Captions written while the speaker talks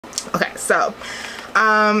Okay, so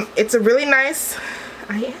it's a really nice.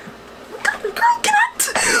 I am. God, girl, get out!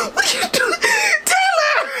 What are you doing, Taylor?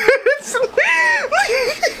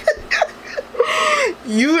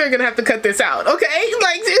 You are gonna have to cut this out, okay?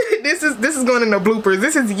 Like this is going in the bloopers.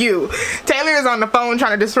 This is you. Taylor is on the phone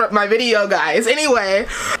trying to disrupt my video, guys. Anyway,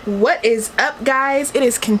 what is up, guys? It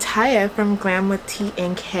is Kentaya from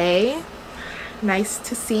GlamwithT&K. Nice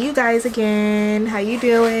to see you guys again. How you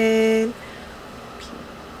doing?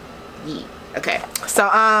 Okay, so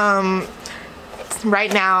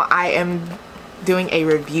right now I am doing a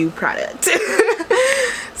review product.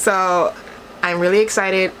 So I'm really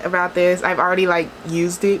excited about this. I've already like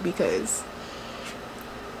used it because,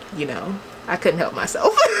 you know, I couldn't help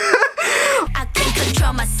myself. I can't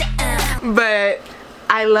control myself. But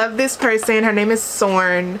I love this person. Her name is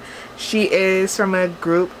Sorn. She is from a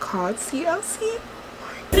group called CLC.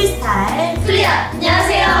 Yesstyle.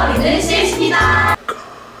 안녕하세요. 우리는 CLC입니다.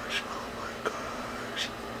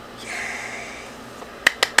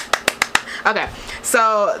 Okay,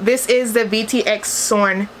 so this is the VTX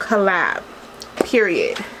Sorn collab,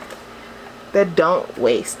 period. The don't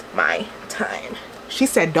waste my time. She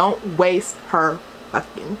said don't waste her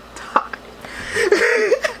fucking time.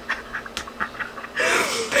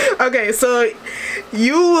 Okay, so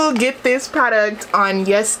you will get this product on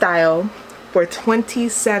Yesstyle for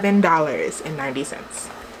 $27.90.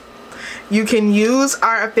 You can use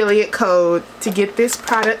our affiliate code to get this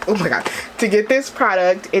product. Oh my god, to get this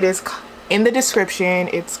product. It is in the description.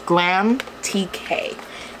 It's GLAAMTK.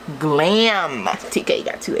 GLAAMTK. You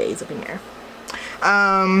got 2 A's up in there.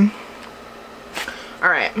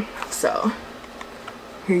 Alright, so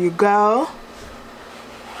here you go.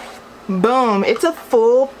 Boom. It's a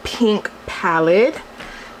full pink palette.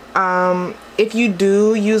 If you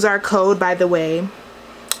do use our code, by the way,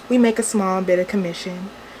 we make a small bit of commission.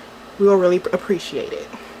 We will really appreciate it,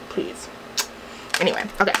 please. Anyway,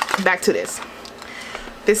 okay, back to this.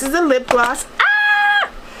 This is a lip gloss. Ah!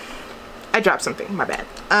 I dropped something, my bad.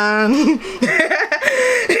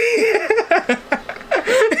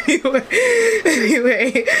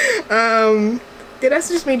 Anyway, that's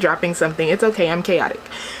just me dropping something. It's okay, I'm chaotic.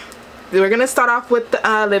 We're gonna start off with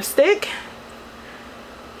the lipstick.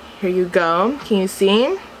 Here you go. Can you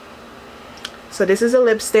see? So this is a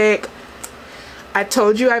lipstick. I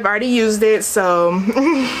told you I've already used it, so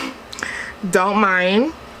don't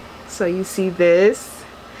mind. So you see this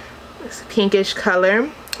pinkish color,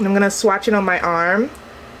 and I'm gonna swatch it on my arm.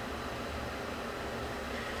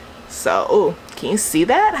 So, oh, can you see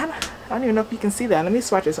that? I don't even know if you can see that. Let me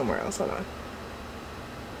swatch it somewhere else. Hold on.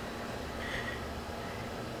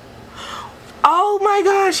 Oh my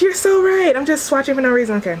gosh, you're so right. I'm just swatching for no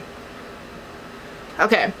reason. Okay.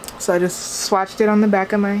 Okay, so I just swatched it on the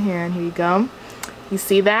back of my hand. Here you go. You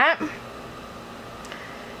see that?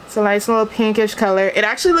 It's a nice little pinkish color. It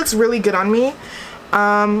actually looks really good on me.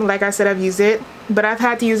 Like I said, I've used it, but I've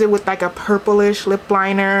had to use it with like a purplish lip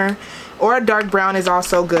liner, or a dark brown is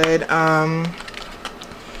also good.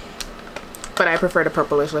 But I prefer the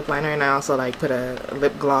purplish lip liner, and I also like put a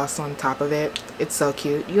lip gloss on top of it. It's so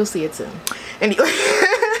cute. You'll see it soon. Anyway,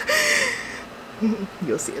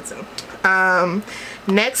 you'll see it soon.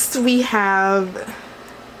 Next we have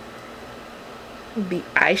the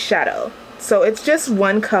eyeshadow. So it's just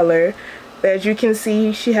one color, but as you can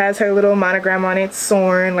see, she has her little monogram on it,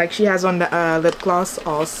 Sorn, like she has on the lip gloss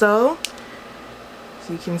also.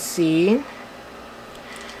 So you can see.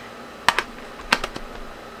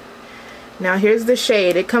 Now here's the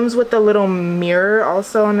shade. It comes with a little mirror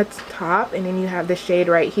also on the top, and then you have the shade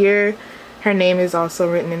right here. Her name is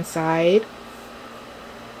also written inside.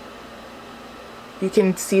 You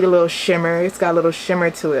can see the little shimmer. It's got a little shimmer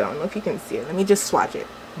to it. I don't know if you can see it. Let me just swatch it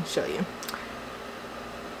and show you.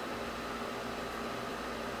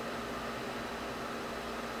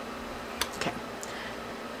 Okay.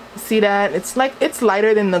 See that? It's like, it's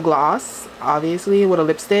lighter than the gloss, obviously, with a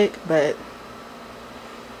lipstick, but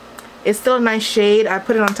it's still a nice shade. I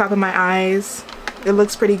put it on top of my eyes. It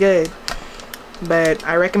looks pretty good, but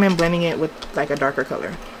I recommend blending it with like a darker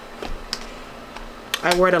color.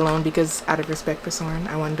 I wore it alone because out of respect for Sorn,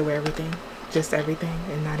 I wanted to wear everything, just everything,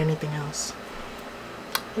 and not anything else.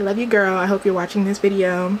 I love you, girl. I hope you're watching this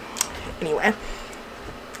video. Anyway,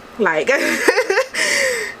 like,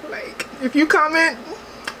 like if you comment,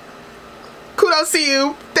 kudos to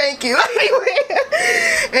you. Thank you.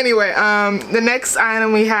 Anyway, the next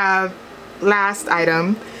item we have, last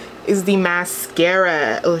item, is the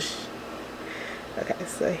mascara. Oh, okay,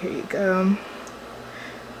 so here you go.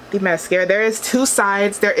 The mascara. There is 2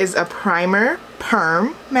 sides. There is a primer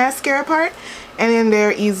perm mascara part, and then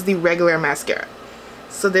there is the regular mascara.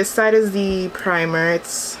 So this side is the primer.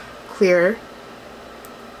 It's clear.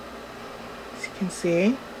 As you can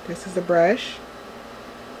see, this is the brush.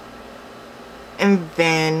 And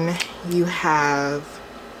then you have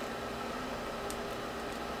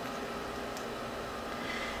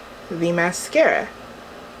the mascara.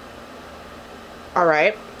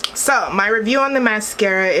 Alright, so my review on the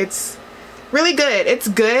mascara, it's really good. It's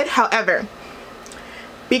good, however,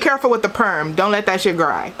 be careful with the perm. Don't let that shit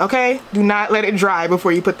dry, okay? Do not let it dry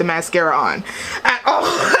before you put the mascara on at all.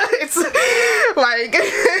 It's like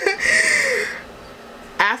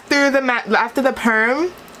after the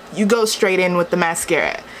perm, you go straight in with the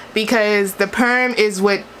mascara, because the perm is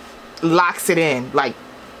what locks it in. Like,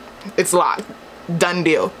 it's locked, done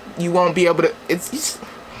deal. You won't be able to, it's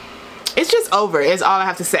just over, is all I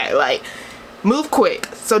have to say. Like, move quick.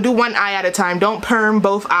 So do one eye at a time. Don't perm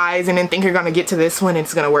both eyes and then think you're gonna get to this one and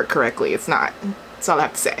it's gonna work correctly. It's not. That's all I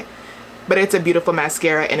have to say. But it's a beautiful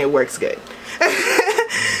mascara and it works good.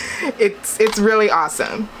 It's really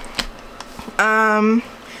awesome. And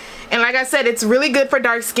like I said, it's really good for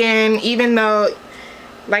dark skin, even though,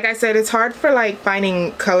 like I said, it's hard for like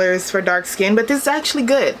finding colors for dark skin, but this is actually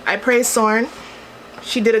good. I praise Sorn.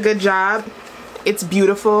 She did a good job. It's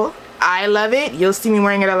beautiful. I love it. You'll see me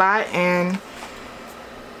wearing it a lot. And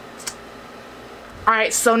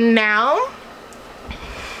alright, so now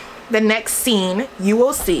the next scene you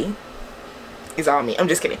will see is all me. I'm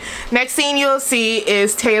just kidding. Next scene you'll see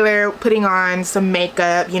is Taylor putting on some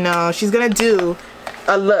makeup. You know, she's gonna do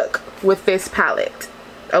a look with this palette.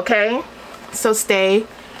 Okay? So stay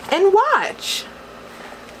and watch.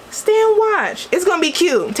 Stay and watch. It's gonna be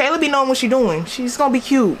cute. Taylor be knowing what she's doing. She's gonna be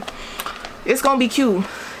cute. It's gonna be cute.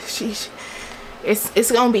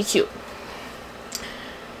 It's gonna be cute.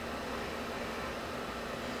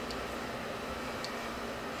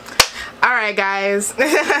 Alright guys,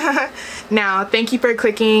 now thank you for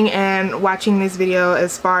clicking and watching this video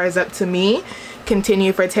as far as up to me.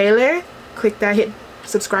 Continue for Taylor. Click that hit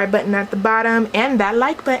subscribe button at the bottom and that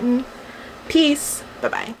like button. Peace. Bye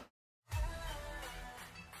bye.